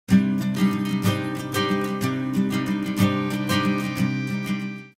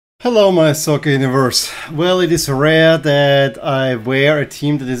Hello my soccer universe. Well, it is rare that I wear a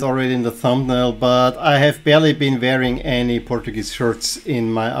team that is already in the thumbnail, but I have barely been wearing any Portuguese shirts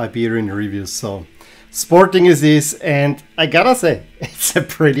in my Iberian reviews, so Sporting is this, and I gotta say, it's a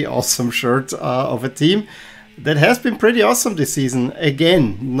pretty awesome shirt of a team that has been pretty awesome this season.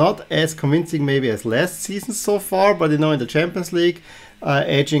 Again, not as convincing maybe as last season so far, but in the Champions League,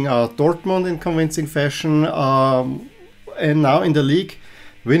 edging out Dortmund in convincing fashion, and now in the league,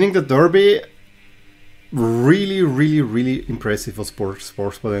 winning the derby. Really impressive for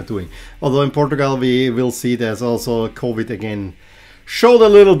sports what they're doing. Although in Portugal we will see there's also COVID again. Showed a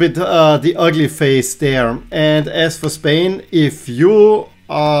little bit the ugly face there. And as for Spain, if you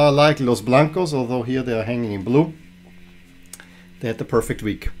are like Los Blancos, although here they are hanging in blue, they had the perfect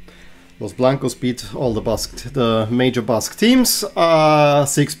week. Los Blancos beat all the major Basque teams,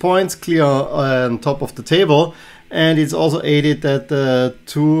 6 points, clear on top of the table. And it's also aided that the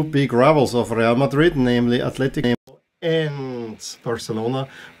two big rivals of Real Madrid, namely Athletic and Barcelona,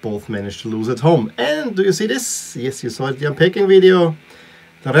 both managed to lose at home. And do you see this? Yes, you saw it in the unpacking video.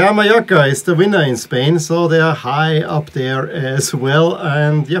 The Real Mallorca is the winner in Spain, so they are high up there as well.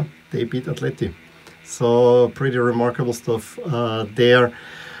 And yeah, they beat Athletic. So pretty remarkable stuff there.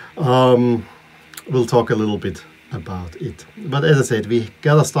 We'll talk a little bit about it. But as I said, we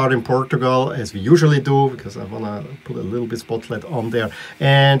gotta start in Portugal as we usually do, because I wanna put a little bit spotlight on there.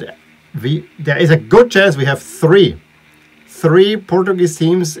 And there is a good chance we have three Portuguese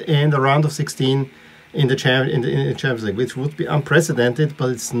teams in the round of 16 in the Champions League, which would be unprecedented, but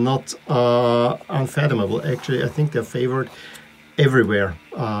it's not unfathomable. Actually, I think they're favored everywhere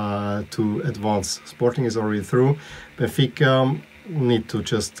to advance. Sporting is already through. Benfica need to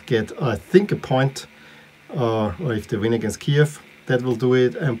just get, I think, a point. Or if they win against Kiev, that will do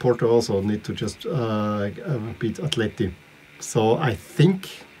it. And Porto also need to just beat Atleti. So I think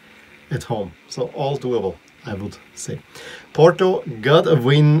at home. So all doable, I would say. Porto got a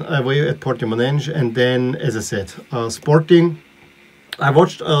win away at Portimonense, and then, as I said, Sporting. I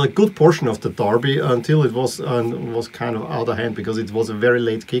watched a good portion of the derby until it was kind of out of hand, because it was a very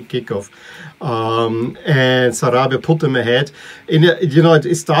late kickoff, and Sarabia put them ahead.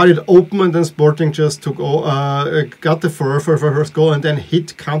 It started open, and then Sporting just got the first goal, and then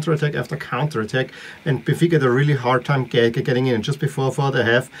hit counterattack after counterattack, and Benfica had a really hard time getting in. And just before the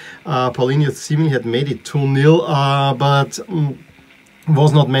half, Paulinho seemingly had made it 2-0, but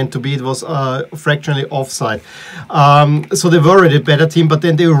was not meant to be. It was fractionally offside. So they were already a better team, but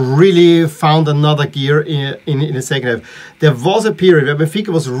then they really found another gear in the second half. There was a period where Benfica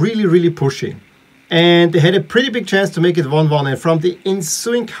was really pushing, and they had a pretty big chance to make it 1-1. And from the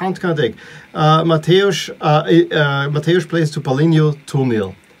ensuing counter-attack, Mateus plays to Paulinho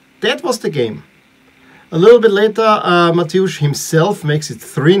 2-0. That was the game. A little bit later, Mateus himself makes it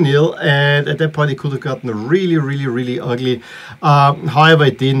 3-0, and at that point it could have gotten really ugly. However,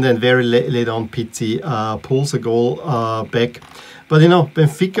 it didn't, and very late on Pizzi pulls a goal back. But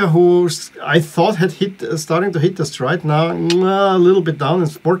Benfica, who I thought had starting to hit the stride, now a little bit down in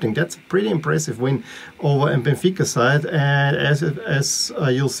Sporting. That's a pretty impressive win over on Benfica side, and as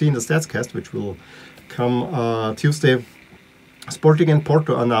you'll see in the StatsCast, which will come Tuesday, Sporting and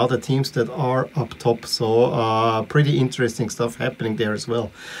Porto are now the teams that are up top, so pretty interesting stuff happening there as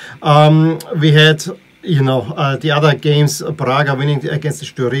well. We had, the other games, Braga winning against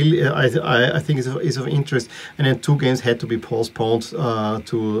Estoril, I think is of interest, and then 2 games had to be postponed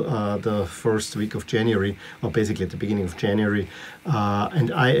to the first week of January, or basically at the beginning of January.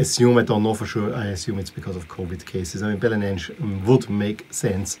 And I assume, I don't know for sure, I assume it's because of COVID cases. I mean, Belenenses would make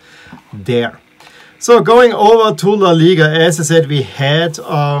sense there. So going over to La Liga, as I said, we had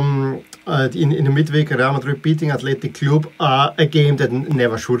in the midweek Real Madrid beating Athletic Club, a game that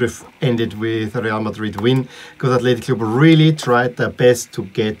never should have ended with a Real Madrid win, because Athletic Club really tried their best to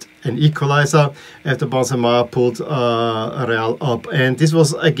get an equalizer after Benzema put Real up. And this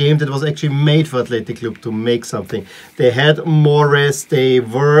was a game that was actually made for Athletic Club to make something. They had more rest, they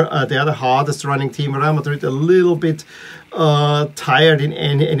are the hardest running team. Real Madrid a little bit tired in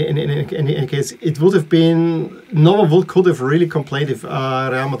any case. It would have been, no one could have really complained if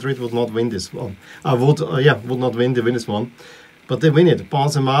Real Madrid would not win this one. Would not win this one. But they win it,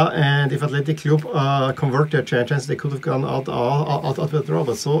 Benzema, and if Athletic Club convert their chance, they could have gone out with the draw.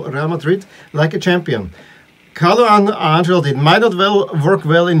 But so Real Madrid, like a champion. Carlo Ancelotti, it might not work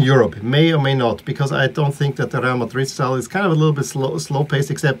well in Europe, may or may not, because I don't think that the Real Madrid style is kind of a little bit slow paced,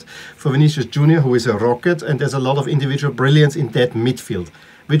 except for Vinicius Jr., who is a rocket, and there's a lot of individual brilliance in that midfield,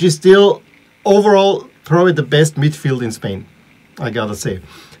 which is still overall probably the best midfield in Spain, I gotta say.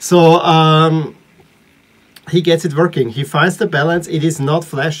 So he gets it working. He finds the balance. It is not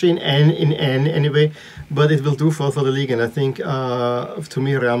flashy in any way, but it will do for the league. And I think, to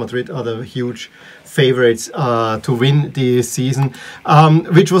me, Real Madrid are the huge favorites to win this season,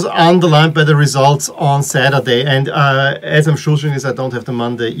 which was underlined by the results on Saturday. And as I'm showing this, I don't have the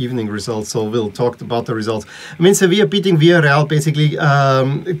Monday evening results, so we'll talk about the results. I mean, Sevilla beating Villarreal basically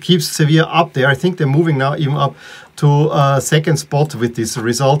keeps Sevilla up there. I think they're moving now even up to second spot with this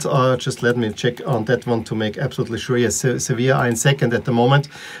result. Just let me check on that one to make absolutely sure. Yes, Sevilla are in second at the moment.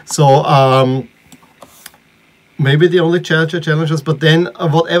 So maybe the only challengers, but then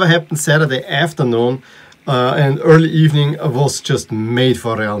whatever happened Saturday afternoon and early evening was just made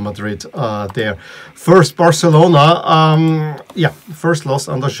for Real Madrid there. First Barcelona, yeah, first loss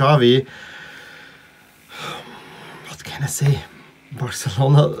under Xavi. What can I say?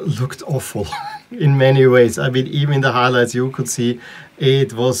 Barcelona looked awful in many ways. I mean, even in the highlights you could see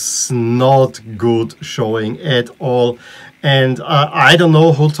it was not good showing at all. And I don't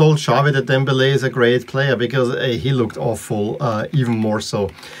know who told Xavi that Dembélé is a great player, because he looked awful, even more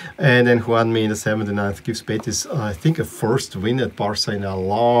so. And then Juanmi in the 79th gives Betis, I think, a first win at Barca in a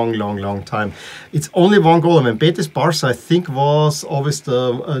long time. It's only one goal. I mean, Betis-Barca, I think, was always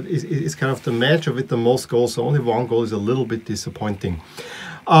is kind of the match with the most goals. So only one goal is a little bit disappointing.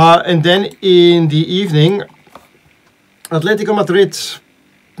 And then in the evening, Atletico Madrid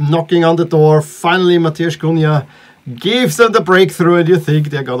knocking on the door. Finally, Matías Cunha gives them the breakthrough, and you think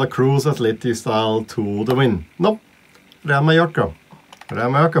they're gonna cruise Atleti style to the win. Nope. Real Mallorca. Real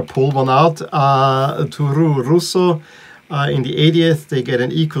Mallorca pull one out to Russo in the 80th. They get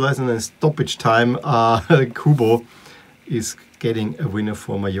an equalizer, and in stoppage time, Kubo is getting a winner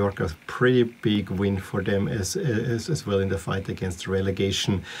for Mallorca. Pretty big win for them as well in the fight against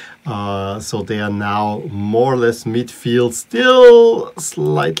relegation. So they are now more or less midfield, still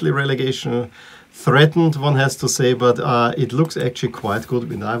slightly relegation threatened, one has to say, but it looks actually quite good.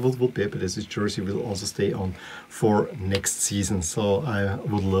 And I would be happy that this jersey will also stay on for next season, so I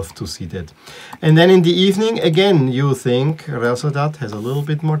would love to see that. And then in the evening, again, you think Real Sociedad has a little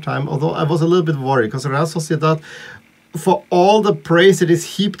bit more time, although I was a little bit worried, because Real Sociedad, for all the praise that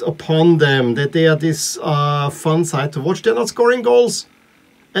is heaped upon them, that they are this fun side to watch, they're not scoring goals.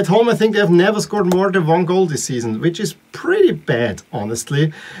 At home, I think they have never scored more than one goal this season, which is pretty bad,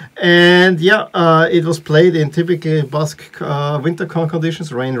 honestly. And yeah, it was played in typical Basque winter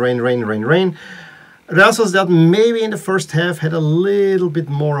conditions, rain. Real Sociedad maybe in the first half had a little bit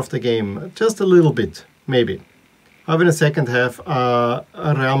more of the game, just a little bit, maybe. However, in the second half,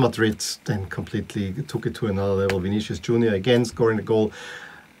 Real Madrid then completely took it to another level. Vinicius Jr. again scoring the goal,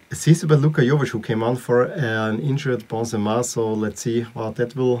 assisted by Luka Jovic, who came on for an injured Benzema, so let's see what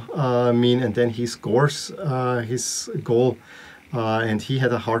that will mean. And then he scores his goal, and he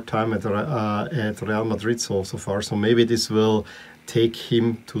had a hard time at Real Madrid so far, so maybe this will take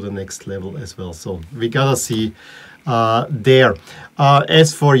him to the next level as well. So we gotta see there.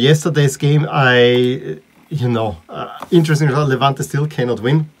 As for yesterday's game, interesting result. Levante still cannot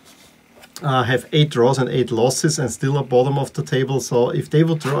win. Have 8 draws and 8 losses and still at bottom of the table. So if they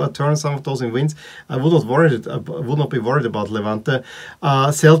would turn some of those in wins, I would not be worried about Levante.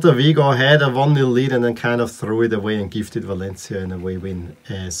 Celta Vigo had a 1-0 lead and then kind of threw it away and gifted Valencia an away win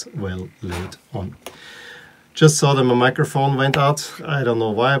as well late on. Just saw that my microphone went out. I don't know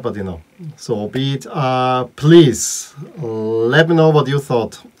why, but so be it. Please let me know what you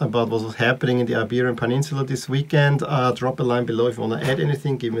thought about what was happening in the Iberian Peninsula this weekend. Drop a line below if you want to add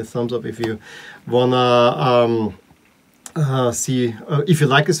anything. Give me a thumbs up if you want to see, if you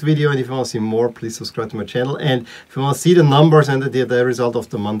like this video, and if you want to see more, please subscribe to my channel. And if you want to see the numbers and the result of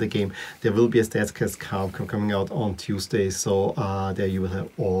the Monday game, there will be a StatsCast count coming out on Tuesday, so there you will have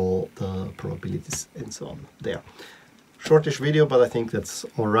all the probabilities and so on there. Shortish video, but I think that's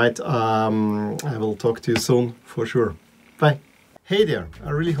all right. I will talk to you soon for sure. Bye. Hey there,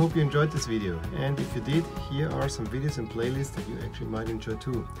 I really hope you enjoyed this video, and if you did, here are some videos and playlists that you actually might enjoy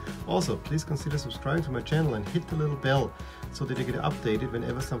too. Also, please consider subscribing to my channel and hit the little bell so that you get updated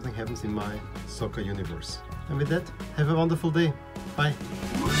whenever something happens in my soccer universe. And with that, have a wonderful day. Bye.